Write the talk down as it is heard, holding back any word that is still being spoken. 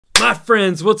My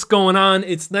friends, what's going on?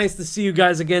 It's nice to see you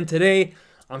guys again today.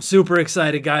 I'm super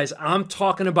excited, guys. I'm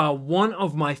talking about one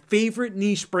of my favorite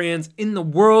niche brands in the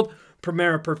world,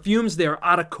 Primera Perfumes. They're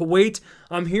out of Kuwait.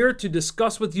 I'm here to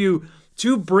discuss with you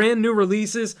two brand new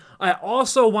releases. I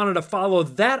also wanted to follow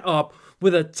that up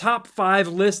with a top 5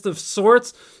 list of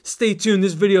sorts. Stay tuned.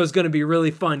 This video is going to be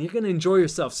really fun. You're going to enjoy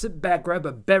yourself. Sit back, grab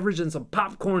a beverage and some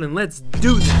popcorn, and let's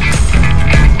do this.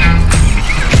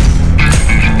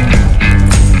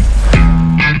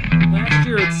 Last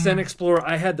year at ScentXplore,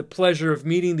 I had the pleasure of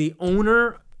meeting the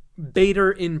owner,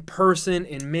 Bader, in person,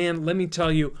 and man, let me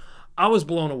tell you, I was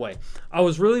blown away. I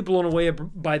was really blown away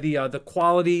by the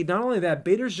quality. Not only that,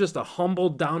 Bader's just a humble,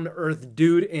 down-to-earth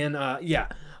dude, and yeah,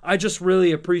 I just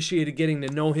really appreciated getting to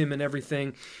know him and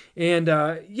everything. And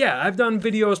yeah, I've done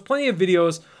videos, plenty of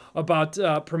videos about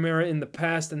Primera in the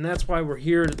past, and that's why we're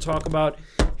here to talk about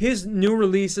his new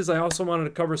releases. I also wanted to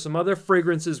cover some other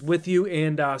fragrances with you.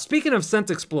 And speaking of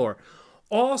ScentXplore,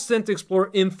 all ScentXplore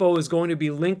info is going to be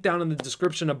linked down in the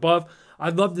description above.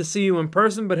 I'd love to see you in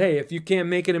person, but hey, if you can't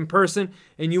make it in person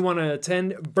and you want to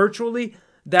attend virtually,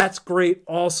 that's great.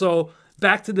 Also,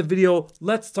 back to the video,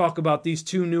 let's talk about these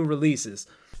two new releases.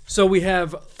 So we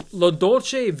have La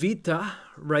Dolce Vita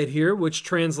right here, which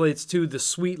translates to the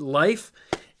sweet life.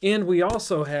 And we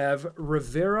also have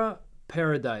Rivera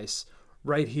Paradise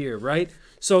right here, right?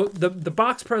 So the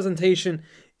box presentation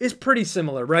is pretty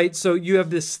similar, right? So you have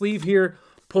this sleeve here,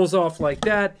 pulls off like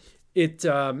that.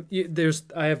 I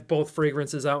have both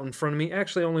fragrances out in front of me.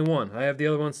 Actually, only one. I have the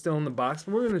other one still in the box,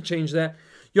 but we're going to change that.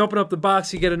 You open up the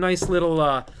box, you get a nice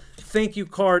little thank you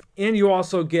card, and you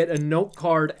also get a note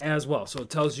card as well. So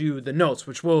it tells you the notes,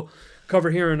 which we'll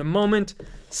cover here in a moment.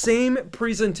 Same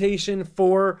presentation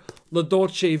for La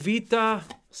Dolce Vita.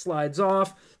 Slides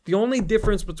off. The only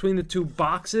difference between the two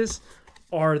boxes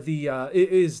are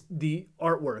is the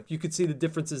artwork. You can see the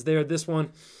differences there. This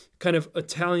one kind of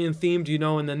Italian themed, you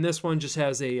know, and then this one just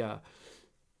has a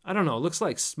I don't know, it looks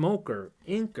like smoke or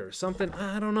ink or something.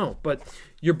 I don't know. But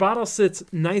your bottle sits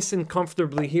nice and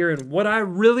comfortably here. And what I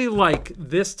really like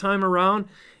this time around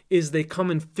is they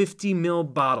come in 50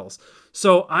 ml bottles.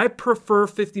 So I prefer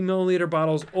 50 milliliter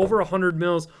bottles over 100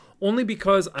 mils only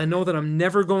because I know that I'm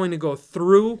never going to go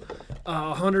through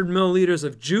 100 milliliters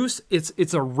of juice.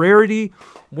 It's a rarity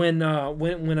when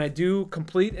I do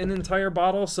complete an entire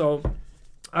bottle. So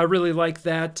I really like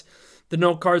that. The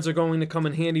note cards are going to come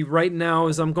in handy right now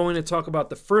as I'm going to talk about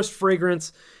the first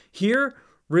fragrance here,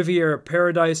 Rivera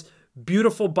Paradise.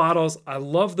 Beautiful bottles. I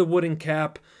love the wooden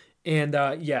cap. And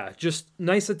yeah, just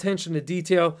nice attention to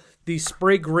detail. These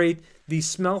spray great. These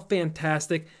smell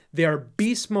fantastic. They are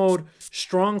beast mode,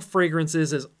 strong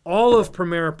fragrances, as all of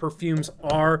Primera Perfumes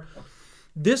are.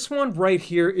 This one right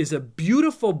here is a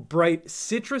beautiful, bright,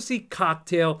 citrusy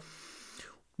cocktail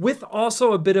with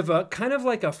also a bit of a kind of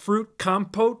like a fruit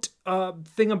compote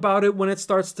thing about it when it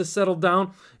starts to settle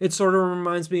down. It sort of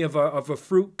reminds me of a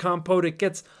fruit compote. It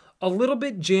gets a little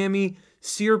bit jammy,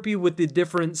 syrupy with the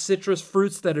different citrus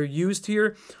fruits that are used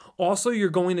here. Also, you're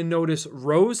going to notice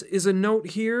rose is a note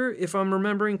here, if I'm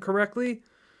remembering correctly.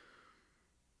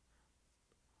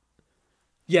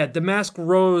 Yeah, damask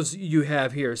rose you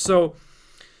have here. So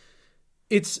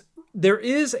there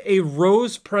is a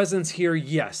rose presence here,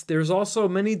 yes. There's also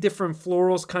many different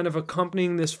florals kind of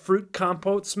accompanying this fruit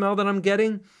compote smell that I'm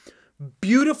getting.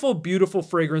 Beautiful, beautiful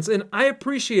fragrance. And I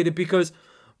appreciate it because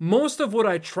most of what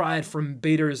I tried from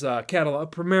Bader's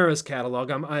catalog, Primera's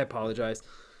catalog, I apologize,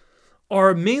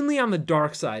 are mainly on the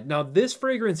dark side. Now, this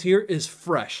fragrance here is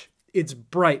fresh. It's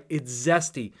bright. It's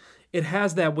zesty. It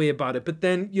has that way about it. But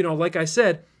then, you know, like I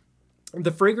said,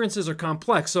 the fragrances are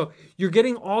complex. So you're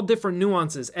getting all different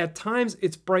nuances. At times,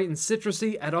 it's bright and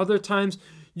citrusy. At other times,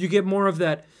 you get more of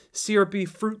that syrupy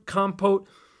fruit compote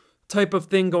type of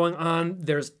thing going on.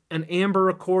 There's an amber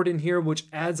accord in here, which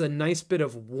adds a nice bit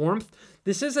of warmth.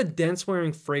 This is a dense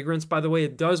wearing fragrance, by the way.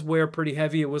 It does wear pretty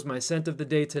heavy. It was my scent of the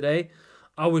day today.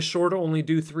 I was sure to only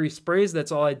do 3 sprays.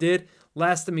 That's all I did.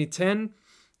 Lasted me 10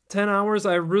 hours.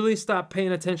 I really stopped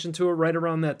paying attention to it right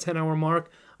around that 10-hour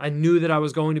mark. I knew that I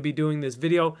was going to be doing this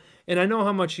video, and I know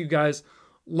how much you guys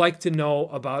like to know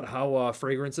about how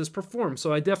fragrances perform,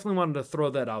 so I definitely wanted to throw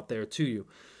that out there to you.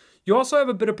 You also have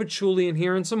a bit of patchouli in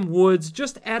here and some woods,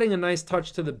 just adding a nice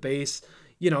touch to the base.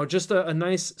 You know, just a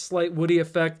nice slight woody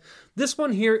effect. This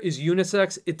one here is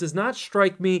unisex. It does not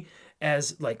strike me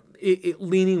as like it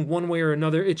leaning one way or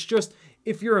another. It's just,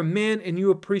 if you're a man and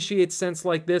you appreciate scents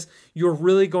like this, you're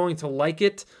really going to like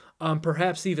it,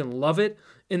 perhaps even love it.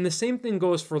 And the same thing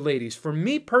goes for ladies. For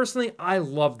me personally, I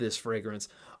love this fragrance.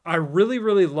 I really,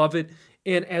 really love it.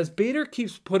 And as Bader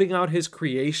keeps putting out his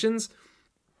creations,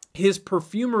 his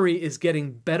perfumery is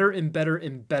getting better and better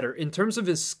and better in terms of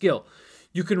his skill.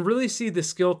 You can really see the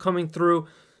skill coming through.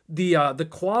 The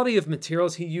quality of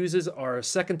materials he uses are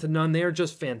second to none. They are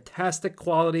just fantastic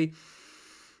quality.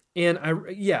 And I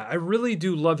really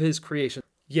do love his creation.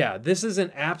 Yeah, this is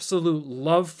an absolute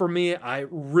love for me. I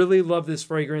really love this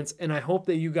fragrance, and I hope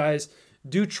that you guys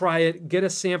do try it, get a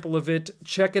sample of it,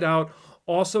 check it out.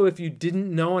 Also, if you didn't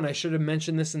know, and I should have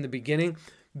mentioned this in the beginning,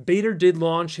 Bader did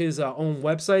launch his own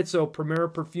website. So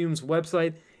Primera Perfumes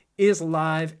website is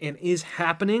live and is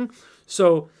happening.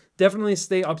 So definitely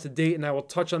stay up to date, and I will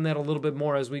touch on that a little bit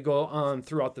more as we go on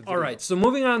throughout the video. All right, so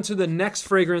moving on to the next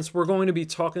fragrance, we're going to be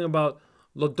talking about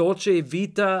La Dolce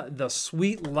Vita, the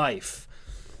Sweet Life.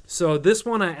 So this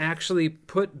one I actually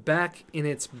put back in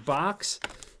its box.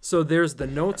 So there's the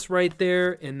notes right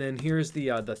there, and then here's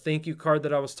the thank you card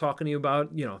that I was talking to you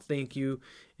about. You know, thank you,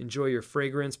 enjoy your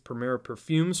fragrance, Primera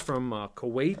Perfumes from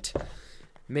Kuwait.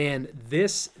 Man,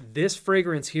 this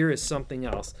fragrance here is something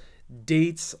else.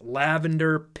 Dates,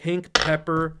 lavender, pink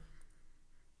pepper.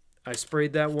 I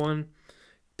sprayed that one.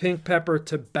 Pink pepper,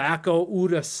 tobacco,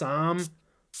 oud assam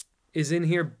is in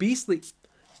here. Beastly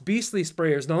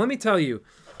sprayers. Now let me tell you,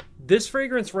 this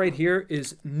fragrance right here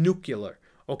is nuclear.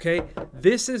 Okay,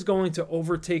 this is going to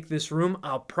overtake this room.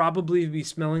 I'll probably be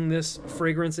smelling this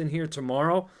fragrance in here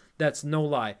tomorrow. That's no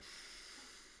lie.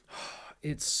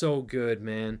 It's so good,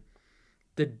 man.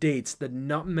 The dates, the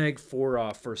nutmeg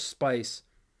for spice.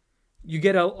 You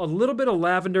get a little bit of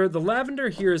lavender. The lavender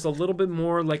here is a little bit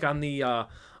more like on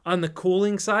the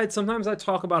cooling side. Sometimes I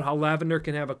talk about how lavender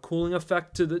can have a cooling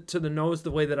effect to the nose,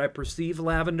 the way that I perceive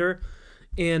lavender,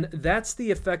 and that's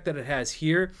the effect that it has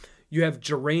here. You have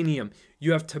geranium,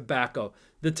 you have tobacco.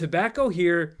 The tobacco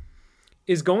here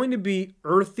is going to be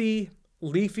earthy,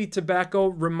 leafy tobacco.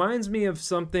 Reminds me of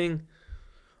something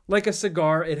like a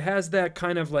cigar. It has that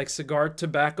kind of like cigar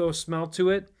tobacco smell to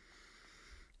it.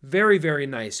 Very, very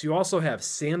nice. You also have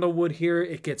sandalwood here.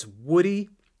 It gets woody.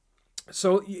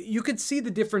 So you could see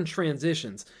the different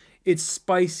transitions. It's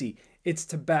spicy. It's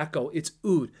tobacco. It's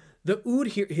oud. The oud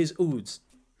here, his ouds.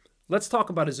 Let's talk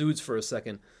about his ouds for a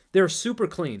second. They're super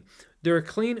clean. They're a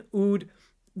clean oud.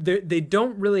 They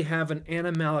don't really have an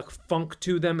animalic funk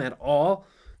to them at all.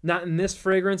 Not in this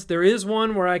fragrance. There is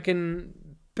one where I can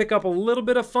pick up a little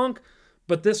bit of funk,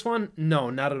 but this one, no,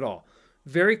 not at all.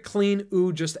 Very clean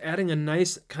oud, just adding a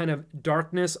nice kind of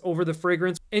darkness over the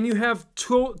fragrance. And you have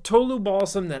Tolu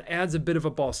Balsam that adds a bit of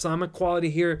a balsamic quality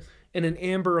here, and an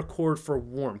amber accord for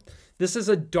warmth. This is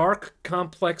a dark,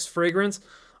 complex fragrance.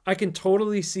 I can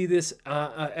totally see this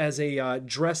as a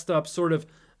dressed up sort of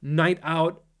night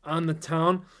out on the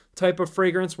town type of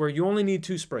fragrance where you only need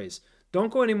 2 sprays.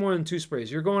 Don't go any more than 2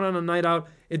 sprays. You're going on a night out.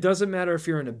 It doesn't matter if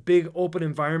you're in a big open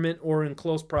environment or in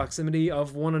close proximity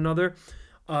of one another.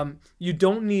 You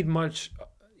don't need much.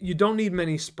 You don't need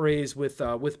many sprays with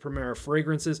Primera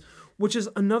fragrances, which is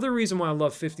another reason why I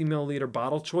love 50 milliliter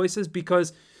bottle choices,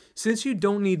 because since you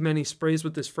don't need many sprays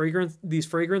with these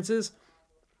fragrances,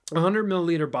 a 100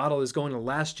 milliliter bottle is going to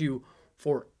last you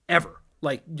forever.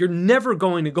 Like, you're never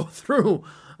going to go through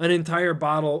an entire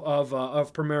bottle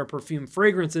of Primera Perfume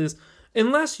fragrances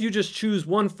unless you just choose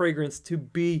one fragrance to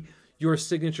be your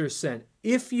signature scent.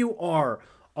 If you are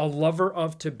a lover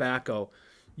of tobacco,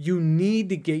 you need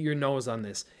to get your nose on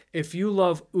this. If you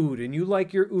love oud and you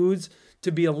like your ouds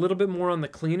to be a little bit more on the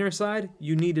cleaner side,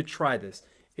 you need to try this.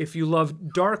 If you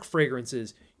love dark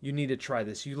fragrances, you need to try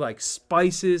this. You like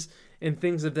spices and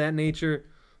things of that nature,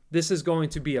 this is going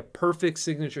to be a perfect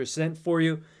signature scent for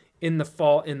you in the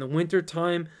fall. In the winter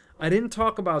time, I didn't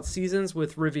talk about seasons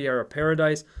with Riviera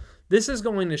Paradise. This is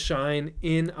going to shine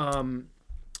in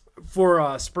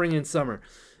for spring and summer.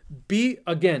 Be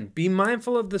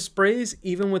mindful of the sprays,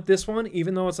 even with this one,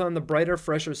 even though it's on the brighter,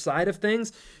 fresher side of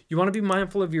things. You want to be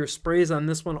mindful of your sprays on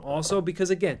this one also, because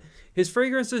again, his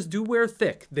fragrances do wear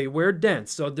thick. They wear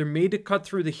dense, so they're made to cut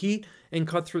through the heat and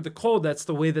cut through the cold. That's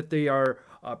the way that they are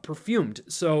perfumed.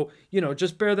 So,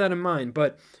 just bear that in mind.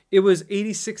 But it was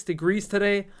 86 degrees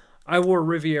today. I wore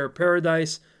Riviera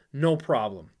Paradise, no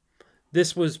problem.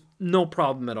 This was no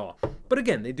problem at all. But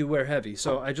again, they do wear heavy,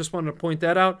 so I just wanted to point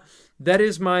that out. That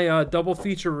is my double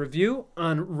feature review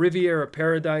on Riviera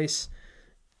Paradise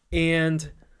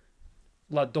and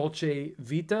La Dolce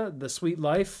Vita, the Sweet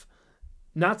Life.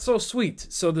 Not so sweet.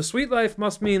 So the Sweet Life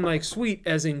must mean like sweet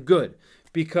as in good,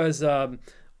 because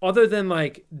other than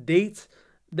like dates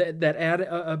that add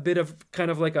a bit of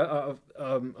kind of like a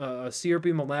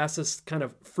syrupy molasses kind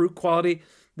of fruit quality,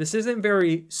 this isn't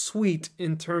very sweet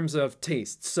in terms of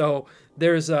taste. So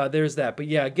there's that. But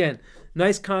yeah, again,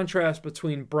 nice contrast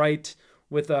between bright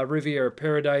with Riviera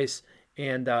Paradise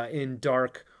and in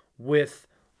dark with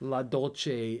La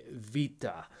Dolce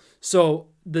Vita. So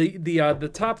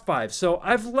the top five. So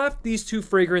I've left these two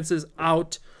fragrances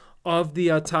out of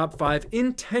the top five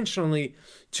intentionally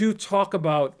to talk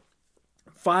about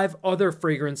 5 other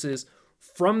fragrances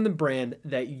from the brand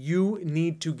that you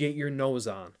need to get your nose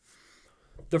on.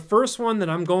 The first one that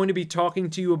I'm going to be talking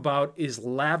to you about is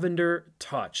Lavender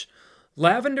Touch.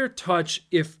 Lavender Touch,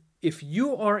 if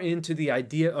you are into the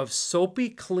idea of soapy,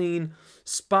 clean,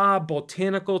 spa,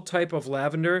 botanical type of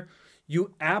lavender,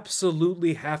 you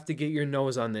absolutely have to get your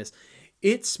nose on this.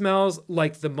 It smells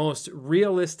like the most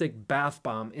realistic bath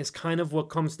bomb is kind of what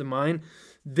comes to mind.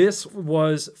 This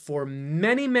was for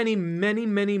many, many, many,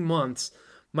 many months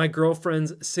my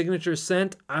girlfriend's signature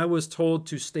scent. I was told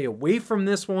to stay away from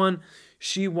this one.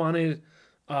 She wanted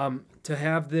to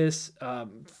have this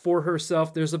for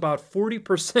herself. There's about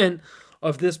 40%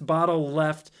 of this bottle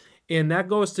left, and that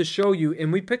goes to show you.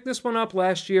 And we picked this one up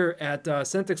last year at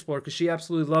ScentXplore because she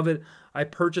absolutely loved it. I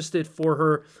purchased it for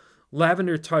her.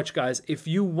 Lavender Touch, guys. If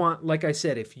you want, like I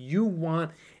said, if you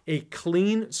want a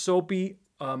clean, soapy,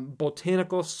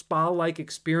 botanical, spa-like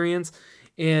experience,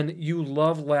 and you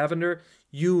love lavender,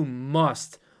 you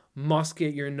must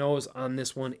get your nose on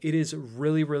this one. It is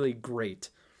really, really great.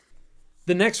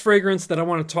 The next fragrance that I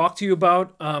want to talk to you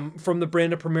about from the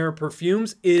brand of Primera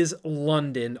Perfumes is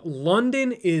London.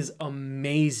 London is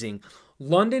amazing.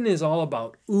 London is all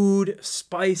about oud,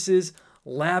 spices,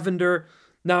 lavender.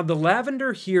 Now, the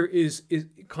lavender here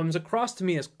it comes across to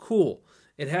me as cool.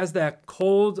 It has that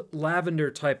cold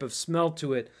lavender type of smell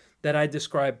to it that I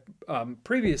described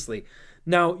previously.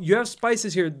 Now, you have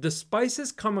spices here. The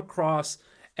spices come across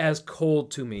as cold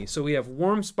to me. So we have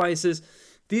warm spices.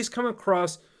 These come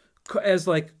across as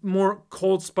like more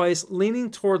cold spice, leaning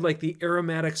toward like the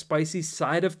aromatic, spicy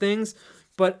side of things,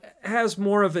 but has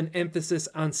more of an emphasis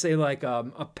on, say, like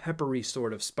a peppery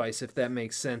sort of spice, if that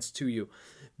makes sense to you.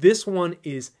 This one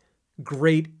is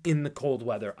great in the cold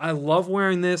weather. I love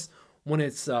wearing this when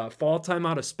it's fall time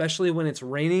out, especially when it's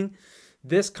raining.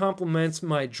 This complements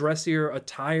my dressier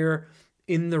attire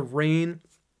in the rain.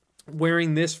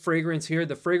 Wearing this fragrance here,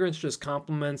 the fragrance just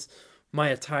complements my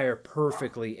attire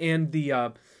perfectly. And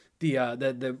the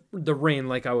rain,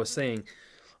 like I was saying.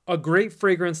 A great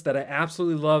fragrance that I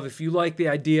absolutely love. If you like the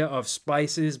idea of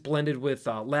spices blended with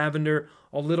lavender,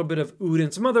 a little bit of oud,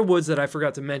 and some other woods that I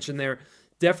forgot to mention there,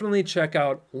 definitely check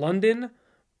out London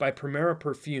by Primera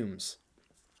Perfumes.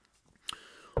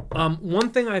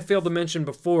 One thing I failed to mention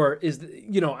before is,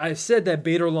 I said that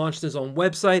Bader launched his own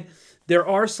website. There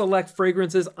are select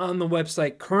fragrances on the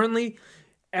website currently.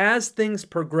 As things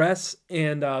progress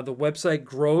and the website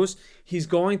grows, he's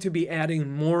going to be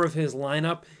adding more of his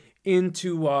lineup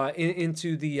into the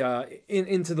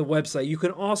website. You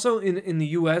can also in the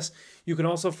US, you can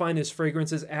also find his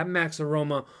fragrances at Max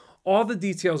Aroma. All the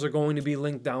details are going to be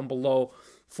linked down below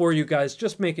for you guys.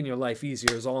 Just making your life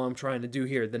easier is all I'm trying to do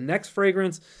here. The next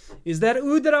fragrance is that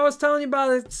oud that I was telling you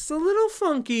about. It's a little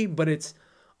funky, but it's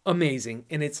amazing,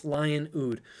 and it's Lion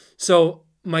Oud. So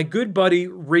my good buddy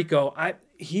Rico,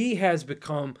 he has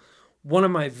become one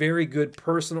of my very good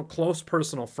close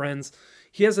personal friends.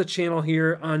 He has a channel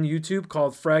here on YouTube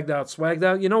called Fragged Out Swagged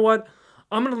Out. You know what?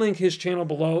 I'm going to link his channel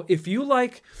below. If you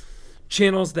like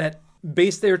channels that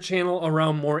base their channel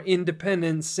around more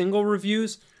independent single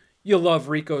reviews, you'll love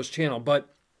Rico's channel.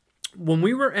 But when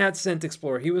we were at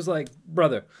ScentXplore, he was like,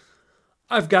 brother,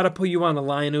 I've got to put you on the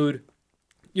Lion Oud.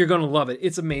 You're going to love it.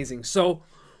 It's amazing. So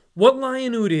what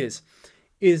Lion Oud is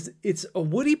it's a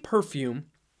woody perfume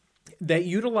that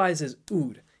utilizes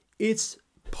oud. It's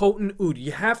potent oud.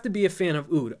 You have to be a fan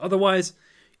of oud. Otherwise,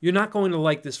 you're not going to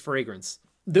like this fragrance.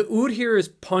 The oud here is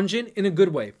pungent in a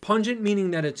good way. Pungent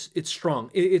meaning that it's strong.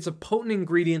 It's a potent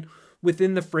ingredient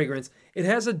within the fragrance. It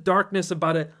has a darkness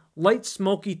about it, light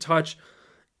smoky touch.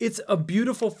 It's a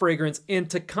beautiful fragrance. And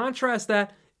to contrast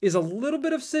that is a little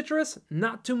bit of citrus,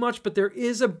 not too much, but there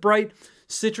is a bright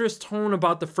citrus tone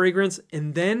about the fragrance.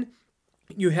 And then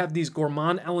you have these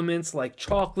gourmand elements like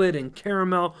chocolate and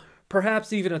caramel,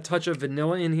 perhaps even a touch of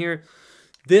vanilla in here.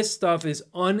 This stuff is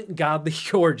ungodly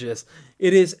gorgeous.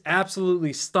 It is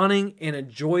absolutely stunning and a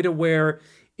joy to wear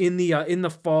in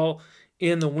the fall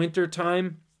and the winter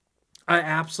time. I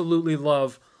absolutely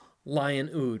love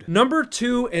Lion Oud. Number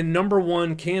 2 and number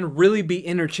 1 can really be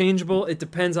interchangeable. It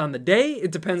depends on the day.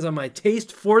 It depends on my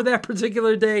taste for that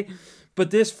particular day.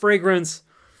 But this fragrance,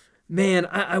 man,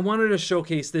 I wanted to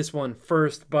showcase this one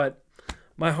first, but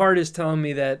my heart is telling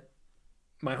me that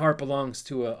my heart belongs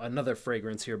to another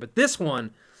fragrance here. But this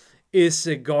one is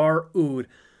Cigar Oud.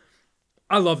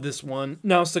 I love this one.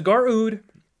 Now, Cigar Oud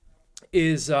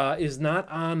is not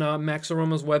on Max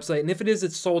Aroma's website, and if it is,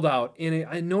 it's sold out. And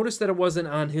I noticed that it wasn't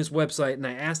on his website, and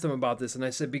I asked him about this, and I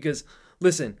said, because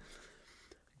listen,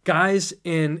 guys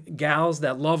and gals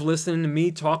that love listening to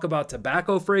me talk about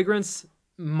tobacco fragrance,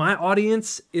 my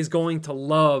audience is going to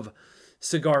love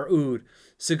Cigar Oud.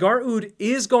 Cigar Oud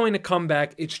is going to come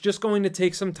back. It's just going to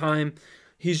take some time.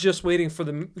 He's just waiting for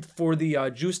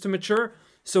the juice to mature.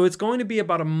 So it's going to be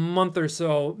about a month or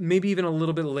so, maybe even a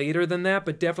little bit later than that,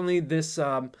 but definitely this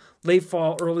late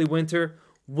fall, early winter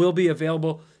will be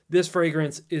available. This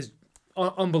fragrance is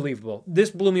unbelievable. This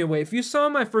blew me away. If you saw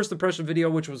my first impression video,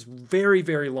 which was very,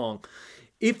 very long,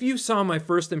 if you saw my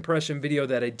first impression video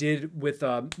that I did with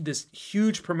this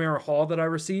huge Primera haul that I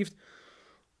received,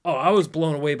 oh, I was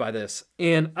blown away by this.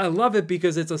 And I love it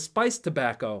because it's a spiced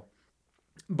tobacco,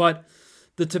 but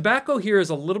the tobacco here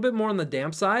is a little bit more on the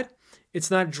damp side. It's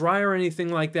not dry or anything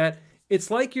like that. It's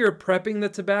like you're prepping the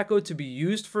tobacco to be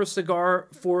used for cigars,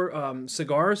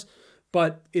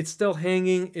 but it's still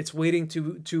hanging. It's waiting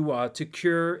to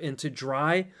cure and to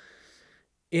dry,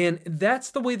 and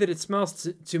that's the way that it smells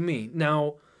to me.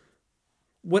 Now,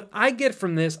 what I get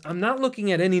from this, I'm not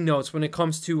looking at any notes when it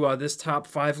comes to this top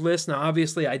 5 list. Now,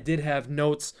 obviously, I did have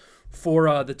notes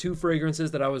for the 2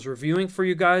 fragrances that I was reviewing for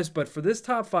you guys, but for this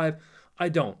top 5, I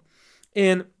don't.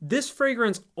 And this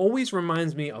fragrance always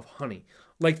reminds me of honey.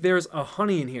 Like there's a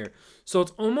honey in here. So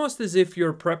it's almost as if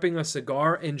you're prepping a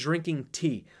cigar and drinking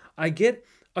tea. I get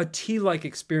a tea-like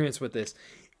experience with this.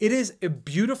 It is a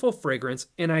beautiful fragrance,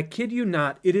 and I kid you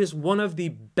not, it is one of the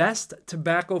best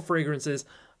tobacco fragrances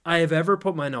I have ever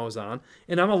put my nose on.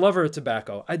 And I'm a lover of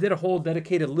tobacco. I did a whole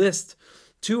dedicated list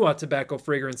to tobacco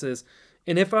fragrances.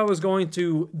 And if I was going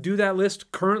to do that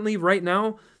list currently right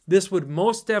now, this would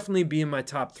most definitely be in my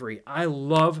top 3. I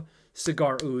love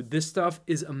Cigar Oud. This stuff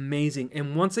is amazing.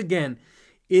 And once again,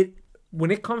 when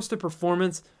it comes to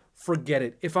performance, forget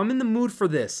it. If I'm in the mood for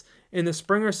this in the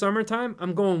spring or summertime,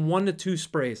 I'm going 1 to 2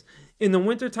 sprays. In the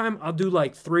wintertime, I'll do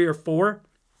like 3 or 4,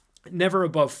 never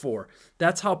above 4.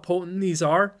 That's how potent these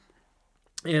are.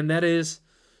 And that is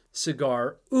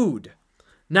Cigar Oud.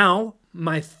 Now,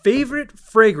 my favorite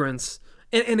fragrance,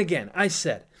 and again, I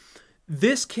said,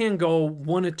 this can go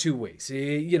 1 of 2 ways.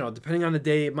 You know, depending on the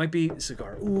day, it might be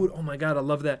Cigar Oud. Oh my God, I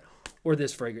love that. Or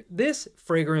this fragrance. This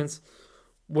fragrance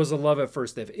was a love at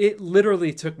first sniff. It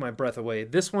literally took my breath away.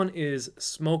 This one is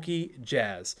Smoky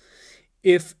Jazz.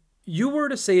 If you were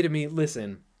to say to me,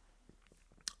 listen,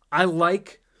 I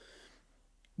like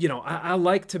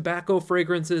tobacco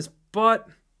fragrances, but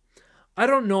I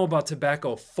don't know about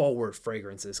tobacco forward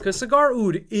fragrances, because Cigar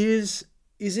Oud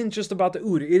isn't just about the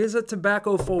oud. It is a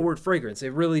tobacco forward fragrance.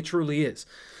 It really truly is.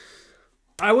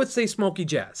 I would say Smoky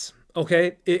Jazz.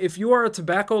 Okay, if you are a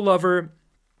tobacco lover,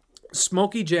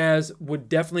 Smoky Jazz would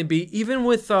definitely be, even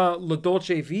with La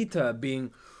Dolce Vita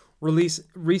being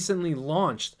recently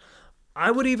launched, I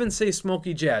would even say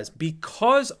Smoky Jazz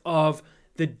because of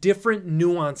the different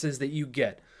nuances that you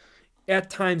get. At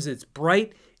times it's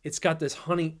bright, it's got this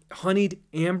honeyed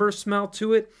amber smell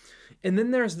to it, and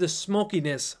then there's the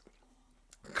smokiness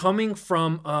coming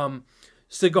from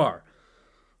cigar.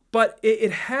 But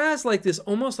it has like this,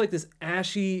 almost like this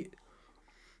ashy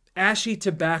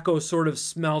tobacco sort of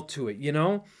smell to it, you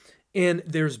know? And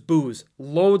there's booze,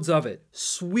 loads of it.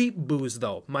 Sweet booze,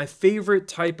 though. My favorite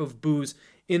type of booze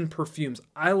in perfumes.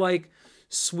 I like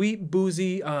sweet,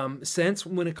 boozy scents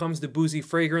when it comes to boozy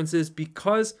fragrances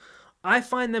because I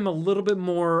find them a little bit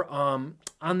more on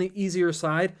the easier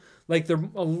side. Like they're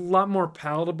a lot more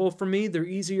palatable for me. They're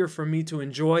easier for me to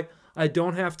enjoy. I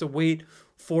don't have to wait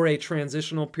for a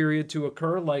transitional period to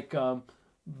occur. Like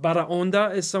Barra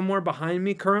Onda is somewhere behind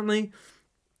me currently.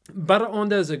 Barra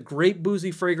Onda is a great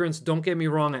boozy fragrance. Don't get me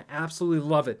wrong. I absolutely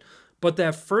love it. But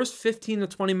that first 15 to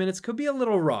 20 minutes could be a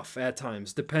little rough at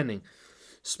times, depending.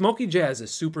 Smoky Jazz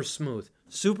is super smooth.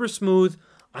 Super smooth.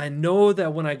 I know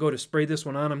that when I go to spray this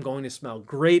one on, I'm going to smell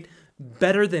great.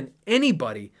 Better than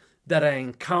anybody that I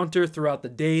encounter throughout the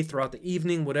day, throughout the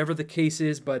evening, whatever the case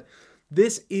is. But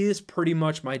this is pretty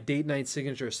much my date night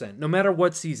signature scent, no matter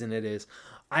what season it is.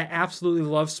 I absolutely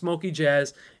love Smoky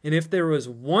Jazz. And if there was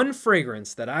one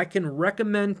fragrance that I can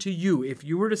recommend to you, if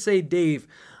you were to say, Dave,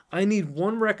 I need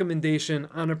one recommendation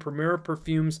on a Primera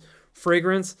Perfumes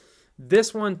fragrance,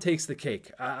 this one takes the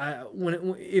cake.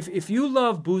 If you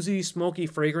love boozy, smoky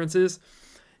fragrances,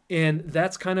 and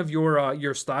that's kind of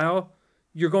your style,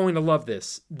 you're going to love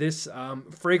this. This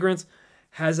fragrance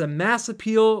has a mass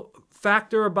appeal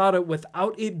factor about it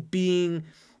without it being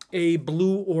a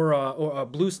blue or a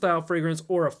blue style fragrance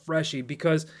or a freshie,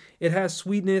 because it has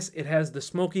sweetness, it has the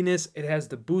smokiness, it has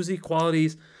the boozy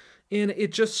qualities, and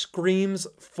it just screams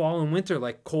fall and winter,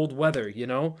 like cold weather, you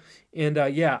know? And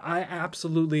yeah, I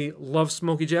absolutely love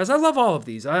Smoky Jazz. I love all of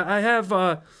these. I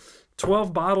have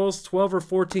 12 bottles, 12 or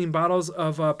 14 bottles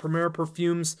of Primera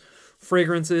Perfumes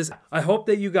fragrances. I hope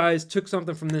that you guys took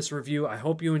something from this review. I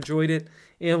hope you enjoyed it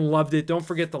and loved it. Don't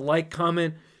forget to like,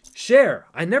 comment, share.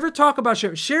 I never talk about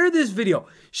share. Share this video.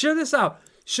 Share this out.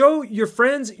 Show your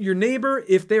friends, your neighbor,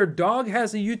 if their dog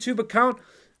has a YouTube account,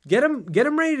 get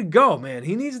him ready to go, man.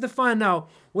 He needs to find out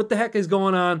what the heck is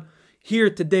going on here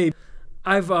today.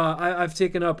 I've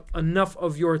taken up enough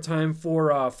of your time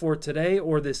for today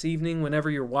or this evening, whenever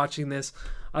you're watching this.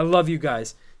 I love you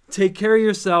guys. Take care of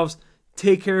yourselves.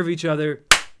 Take care of each other.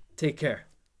 Take care.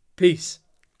 Peace.